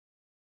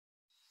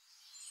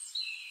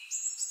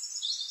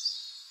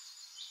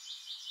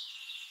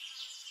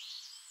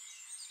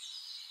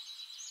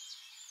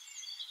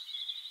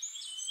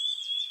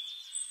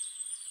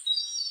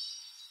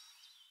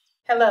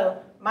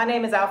Hello, my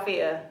name is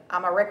Alphea.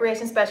 I'm a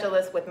recreation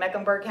specialist with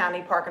Mecklenburg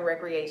County Park and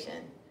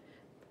Recreation.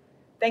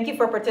 Thank you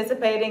for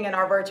participating in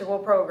our virtual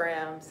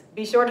programs.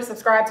 Be sure to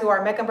subscribe to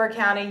our Mecklenburg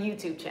County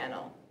YouTube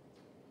channel.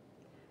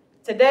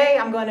 Today,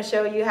 I'm going to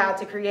show you how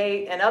to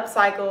create an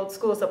upcycled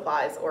school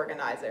supplies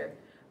organizer.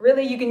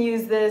 Really, you can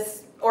use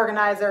this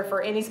organizer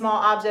for any small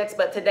objects,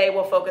 but today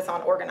we'll focus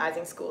on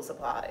organizing school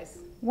supplies.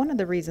 One of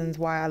the reasons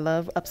why I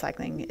love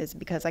upcycling is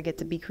because I get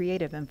to be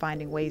creative in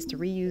finding ways to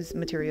reuse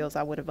materials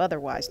I would have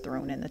otherwise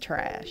thrown in the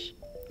trash.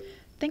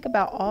 Think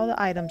about all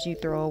the items you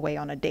throw away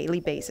on a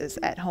daily basis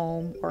at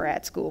home or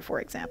at school,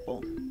 for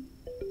example.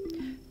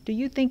 Do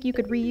you think you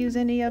could reuse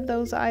any of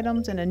those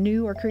items in a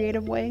new or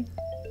creative way?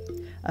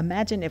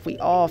 Imagine if we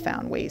all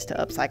found ways to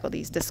upcycle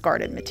these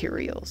discarded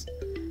materials.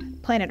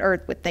 Planet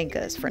Earth would thank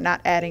us for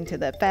not adding to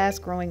the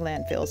fast-growing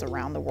landfills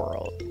around the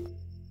world.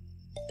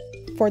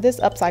 For this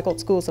upcycled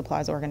school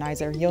supplies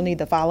organizer, you'll need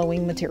the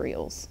following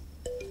materials.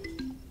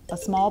 A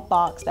small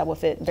box that will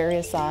fit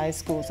various size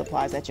school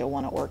supplies that you'll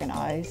want to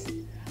organize.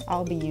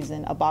 I'll be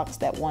using a box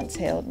that once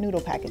held noodle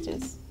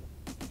packages.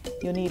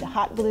 You'll need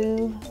hot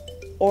glue,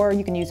 or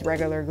you can use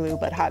regular glue,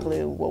 but hot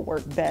glue will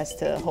work best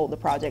to hold the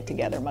project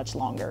together much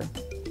longer.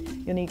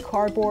 You'll need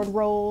cardboard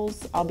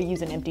rolls. I'll be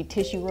using empty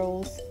tissue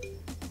rolls.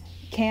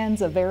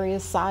 Cans of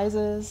various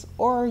sizes,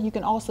 or you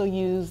can also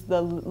use the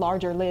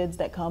larger lids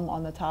that come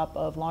on the top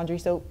of laundry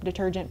soap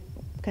detergent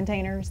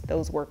containers.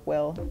 Those work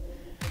well.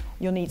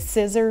 You'll need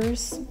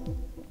scissors,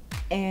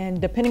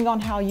 and depending on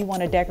how you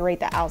want to decorate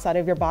the outside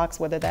of your box,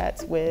 whether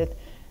that's with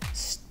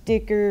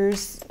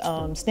stickers,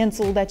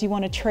 stencil that you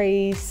want to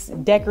trace,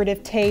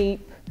 decorative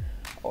tape,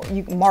 or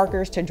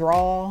markers to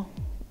draw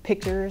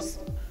pictures,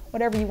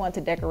 whatever you want to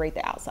decorate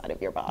the outside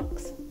of your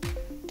box.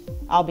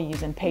 I'll be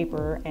using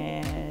paper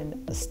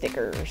and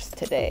stickers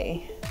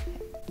today.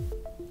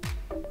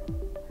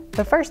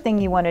 The first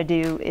thing you want to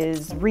do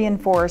is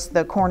reinforce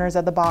the corners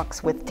of the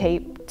box with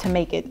tape to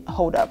make it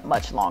hold up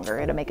much longer.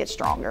 It'll make it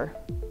stronger.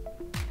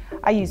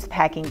 I use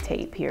packing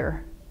tape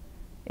here.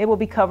 It will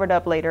be covered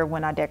up later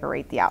when I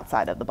decorate the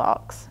outside of the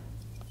box.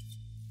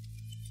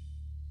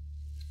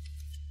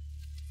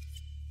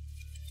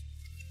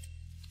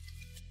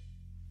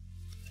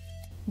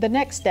 The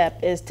next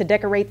step is to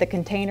decorate the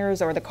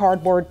containers or the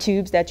cardboard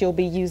tubes that you'll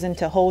be using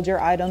to hold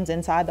your items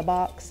inside the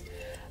box.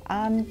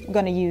 I'm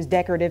going to use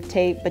decorative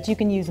tape, but you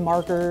can use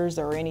markers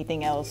or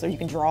anything else, or you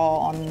can draw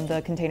on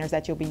the containers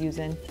that you'll be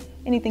using.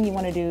 Anything you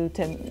want to do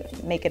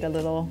to make it a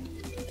little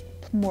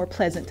more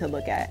pleasant to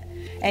look at.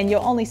 And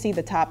you'll only see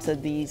the tops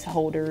of these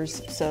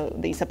holders, so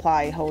these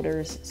supply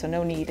holders, so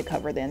no need to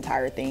cover the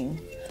entire thing,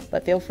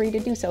 but feel free to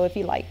do so if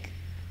you like.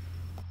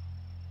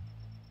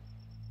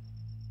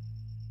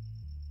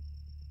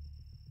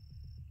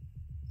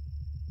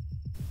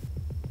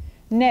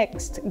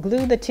 Next,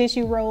 glue the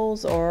tissue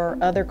rolls or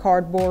other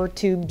cardboard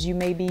tubes you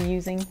may be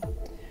using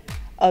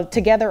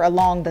together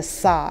along the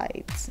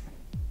sides.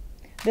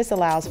 This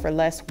allows for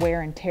less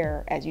wear and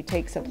tear as you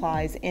take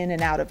supplies in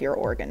and out of your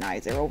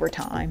organizer over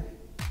time.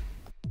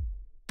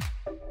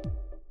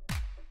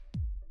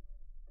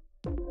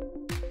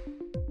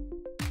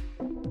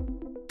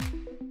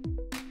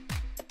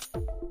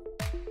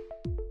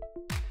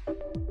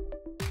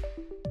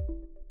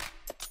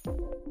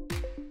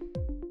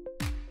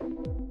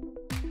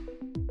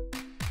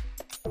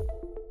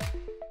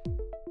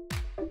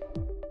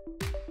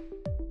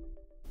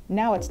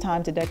 Now it's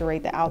time to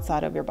decorate the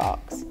outside of your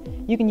box.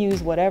 You can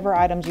use whatever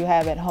items you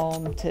have at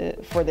home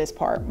for this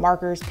part.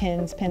 Markers,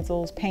 pens,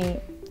 pencils,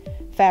 paint,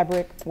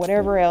 fabric,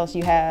 whatever else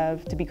you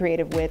have to be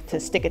creative with to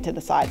stick it to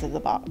the sides of the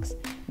box.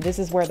 This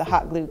is where the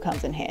hot glue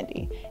comes in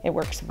handy. It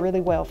works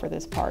really well for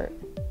this part.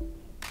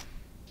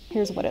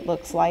 Here's what it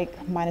looks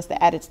like, minus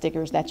the added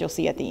stickers that you'll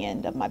see at the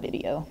end of my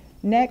video.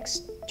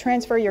 Next,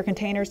 transfer your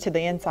containers to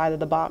the inside of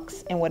the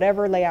box in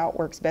whatever layout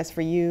works best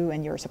for you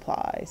and your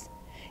supplies.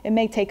 It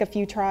may take a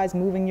few tries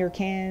moving your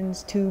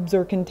cans, tubes,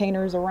 or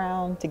containers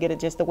around to get it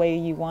just the way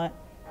you want.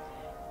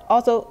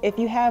 Also, if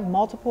you have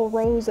multiple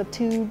rows of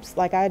tubes,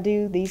 like I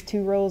do, these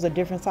 2 rows of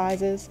different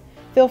sizes,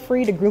 feel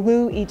free to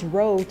glue each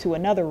row to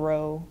another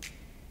row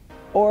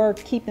or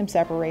keep them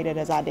separated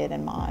as I did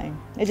in mine.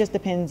 It just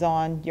depends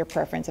on your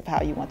preference of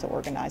how you want to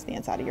organize the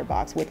inside of your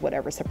box with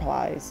whatever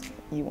supplies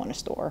you want to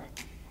store.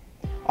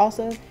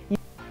 Also, you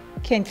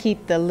can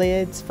keep the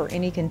lids for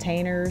any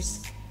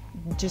containers,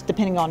 just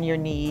depending on your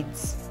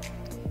needs.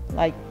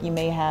 Like you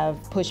may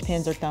have push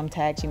pins or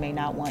thumbtacks you may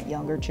not want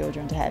younger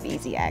children to have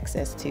easy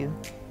access to.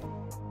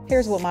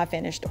 Here's what my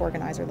finished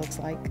organizer looks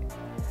like.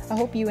 I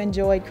hope you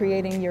enjoyed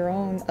creating your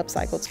own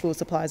upcycled school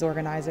supplies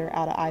organizer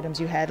out of items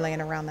you had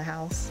laying around the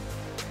house.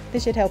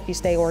 This should help you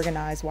stay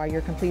organized while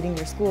you're completing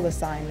your school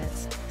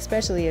assignments,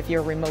 especially if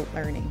you're remote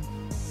learning.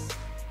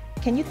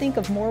 Can you think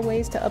of more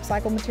ways to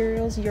upcycle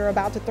materials you're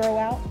about to throw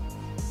out?